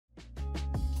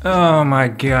Oh my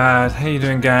god, how you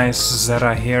doing guys?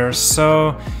 ZDEyE here.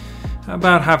 So,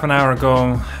 about half an hour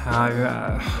ago,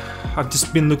 I've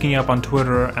just been looking up on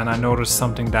Twitter and I noticed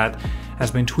something that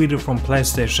has been tweeted from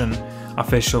PlayStation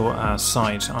official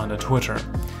site on the Twitter.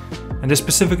 And they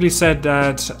specifically said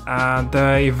that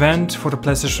the event for the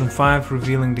PlayStation 5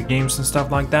 revealing the games and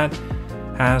stuff like that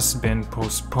has been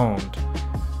postponed.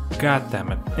 God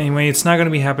damn it. Anyway, it's not going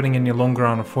to be happening any longer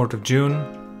on the 4th of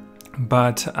June,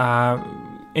 but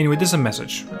anyway, this is a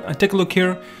message. Take a look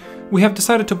here. We have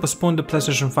decided to postpone the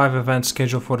PlayStation 5 event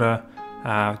scheduled for the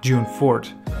June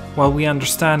 4th. While we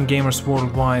understand gamers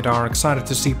worldwide are excited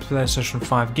to see PlayStation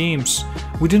 5 games,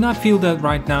 we do not feel that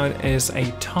right now is a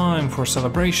time for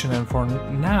celebration, and for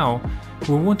now,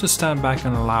 we want to stand back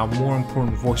and allow more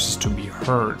important voices to be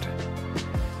heard.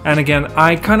 And again,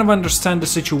 I kind of understand the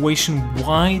situation,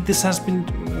 why this has been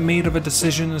made of a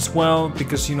decision as well,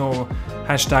 because, you know,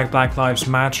 hashtag Black Lives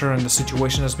Matter and the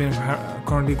situation has been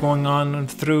currently going on and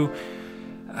through.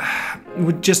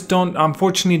 We just don't,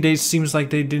 unfortunately, it seems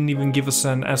like they didn't even give us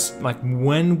an like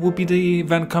when will be the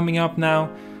event coming up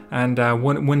now, and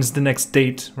when's the next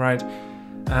date, right?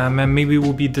 And maybe it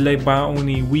will be delayed by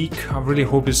only a week. I really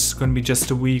hope it's going to be just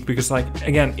a week, because, like,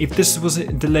 again, if this was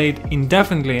delayed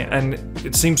indefinitely, and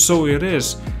it seems so it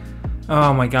is,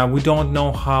 oh my god, we don't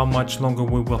know how much longer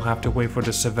we will have to wait for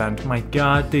this event. My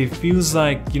god, it feels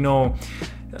like, you know,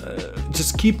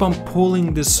 just keep on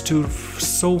pulling this to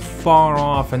so far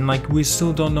off, and like we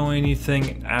still don't know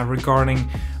anything regarding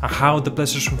how the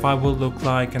PlayStation 5 will look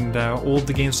like, and all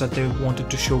the games that they wanted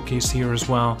to showcase here as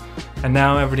well. And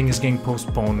now everything is getting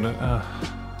postponed.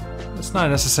 It's not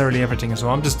necessarily everything as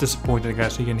well. I'm just disappointed,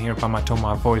 guys. You can hear by my tone of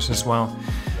my voice as well.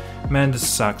 Man, this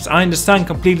sucks. I understand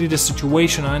completely the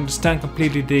situation. I understand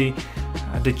completely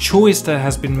the choice that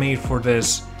has been made for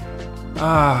this.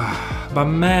 But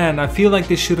man, I feel like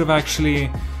they should have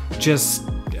actually just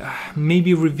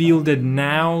maybe revealed it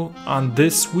now on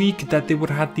this week that they would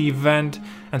have had the event,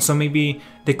 and so maybe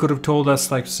they could have told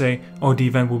us, like, say, oh, the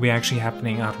event will be actually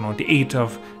happening, I don't know, the 8th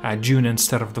of June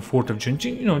instead of the 4th of June,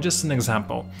 you know, just an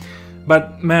example.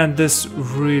 But man, this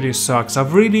really sucks.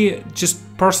 I've really, just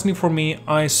personally for me,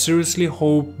 I seriously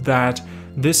hope that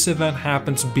this event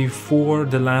happens before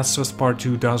The Last of Us Part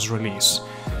 2 does release.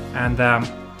 And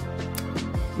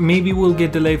maybe we'll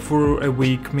get delayed for a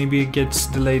week, maybe it gets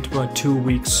delayed by 2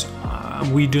 weeks.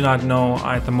 We do not know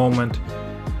at the moment.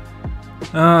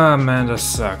 Ah, man, that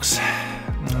sucks.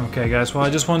 Okay, guys, well, I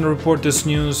just wanted to report this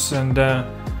news, and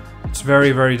it's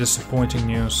very, very disappointing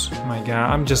news. My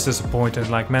god, I'm just disappointed.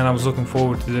 Like, man, I was looking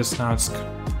forward to this, now it's...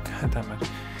 God damn it.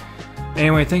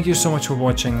 Anyway, thank you so much for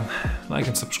watching. Like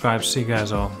and subscribe. See you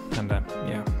guys all, and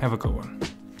yeah, have a good one.